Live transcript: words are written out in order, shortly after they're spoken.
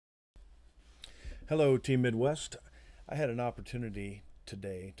Hello, Team Midwest. I had an opportunity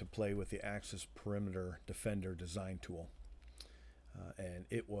today to play with the Axis Perimeter Defender design tool, and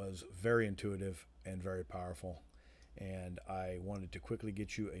it was very intuitive and very powerful. And I wanted to quickly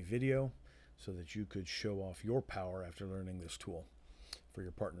get you a video so that you could show off your power after learning this tool for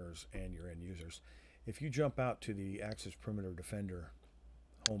your partners and your end users. If you jump out to the Axis Perimeter Defender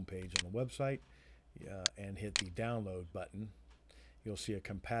homepage on the website and hit the download button, you'll see a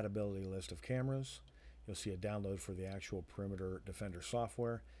compatibility list of cameras. You'll see a download for the actual Perimeter Defender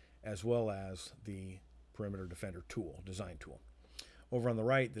software, as well as the Perimeter Defender tool, design tool. Over on the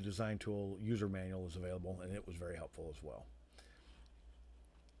right, the design tool user manual is available, and it was very helpful as well.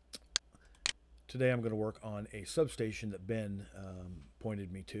 Today I'm going to work on a substation that Ben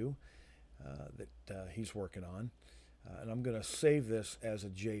pointed me to that he's working on. And I'm going to save this as a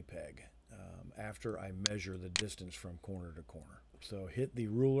JPEG after I measure the distance from corner to corner. So hit the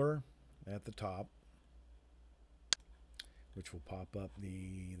ruler at the top, which will pop up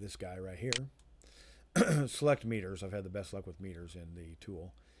this guy right here. Select meters. I've had the best luck with meters in the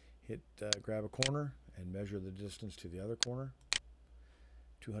tool. Hit grab a corner and measure the distance to the other corner.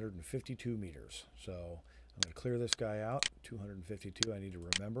 252 meters. So I'm going to clear this guy out. 252 I need to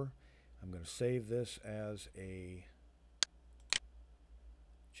remember. I'm going to save this as a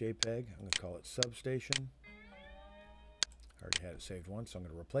JPEG. I'm going to call it substation. I already had it saved once, so I'm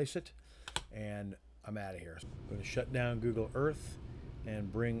going to replace it. And I'm out of here. I'm going to shut down Google Earth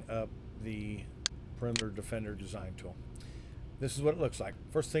and bring up the Perimeter Defender design tool. This is what it looks like.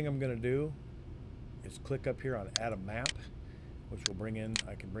 First thing I'm going to do is click up here on Add a Map, which will bring in,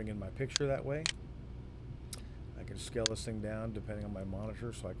 I can bring in my picture that way. I can scale this thing down depending on my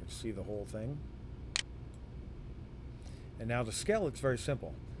monitor so I can see the whole thing. And now to scale, it's very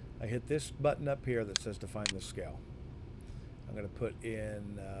simple. I hit this button up here that says define the scale. I'm going to put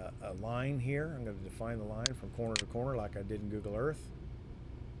in a line here. I'm going to define the line from corner to corner like I did in Google Earth.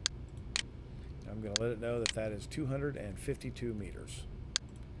 I'm going to let it know that that is 252 meters.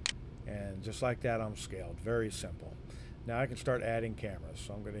 And just like that, I'm scaled. Very simple. Now I can start adding cameras.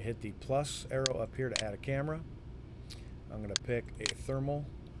 So I'm going to hit the plus arrow up here to add a camera. I'm going to pick a thermal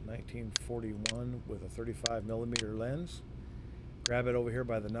 1941 with a 35 millimeter lens. Grab it over here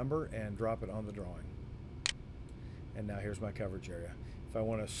by the number and drop it on the drawing. And now here's my coverage area. If I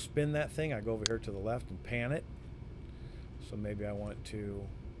want to spin that thing, I go over here to the left and pan it. So maybe I want to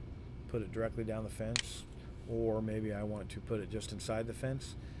put it directly down the fence, or maybe I want to put it just inside the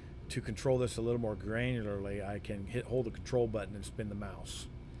fence. To control this a little more granularly, I can hold the control button and spin the mouse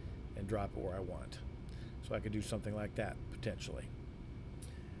and drop it where I want. So I could do something like that potentially.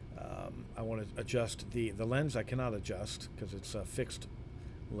 I want to adjust the lens. I cannot adjust because it's a fixed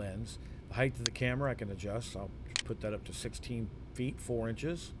lens. The height of the camera I can adjust. I'll put that up to 16 feet 4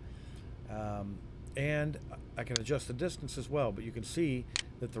 inches. And I can adjust the distance as well, but you can see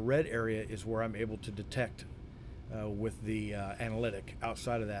that the red area is where I'm able to detect with the analytic.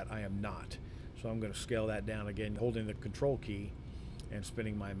 Outside of that, I am not. So I'm going to scale that down again, holding the control key and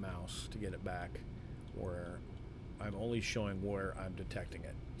spinning my mouse to get it back where I'm only showing where I'm detecting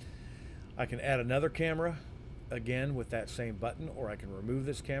it. I can add another camera again with that same button, or I can remove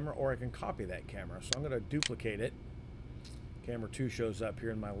this camera, or I can copy that camera. So I'm going to duplicate it. Camera 2 shows up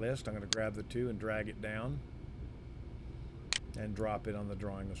here in my list. I'm going to grab the 2 and drag it down and drop it on the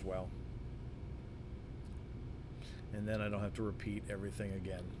drawing as well. And then I don't have to repeat everything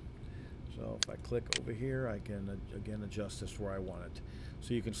again. So if I click over here, I can again adjust this where I want it.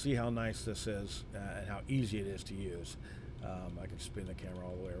 So you can see how nice this is and how easy it is to use. I can spin the camera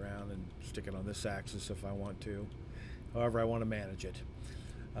all the way around and stick it on this axis if I want to. However I want to manage it.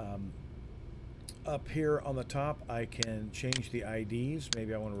 Up here on the top, I can change the IDs.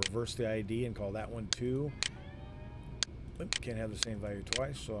 Maybe I want to reverse the ID and call that one 2. Can't have the same value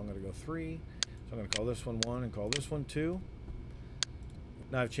twice, so I'm going to go 3. So I'm going to call this one 1 and call this one 2.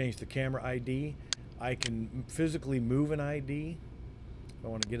 Now I've changed the camera ID. I can physically move an ID. I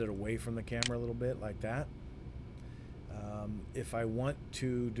want to get it away from the camera a little bit like that. If I want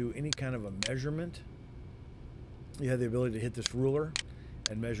to do any kind of a measurement, you have the ability to hit this ruler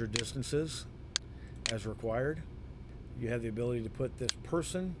and measure distances as required. You have the ability to put this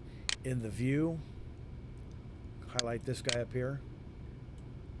person in the view. Highlight this guy up here.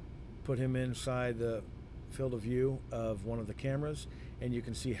 Put him inside the field of view of one of the cameras, and you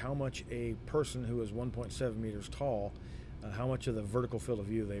can see how much a person who is 1.7 meters tall, how much of the vertical field of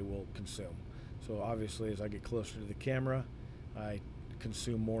view they will consume. So obviously as I get closer to the camera, I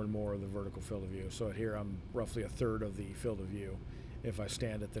consume more and more of the vertical field of view. So here I'm roughly 1/3 of the field of view if I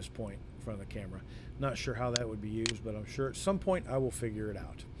stand at this point in front of the camera. Not sure how that would be used, but I'm sure at some point I will figure it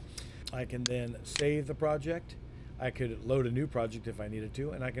out. I can then save the project. I could load a new project if I needed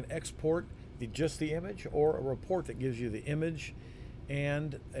to, and I can export just the image or a report that gives you the image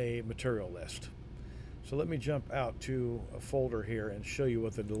and a material list. So let me jump out to a folder here and show you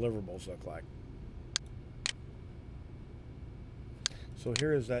what the deliverables look like. So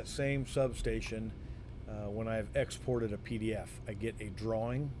here is that same substation when I've exported a PDF. I get a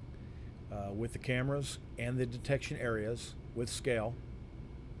drawing with the cameras and the detection areas with scale.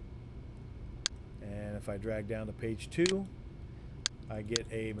 And if I drag down to page 2, I get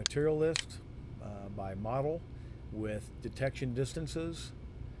a material list by model with detection distances,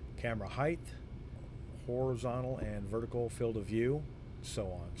 camera height, horizontal and vertical field of view, so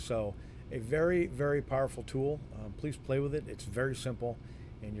on. So a very, very powerful tool. Please play with it. It's very simple,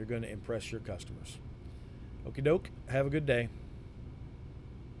 and you're going to impress your customers. Okie doke. Have a good day.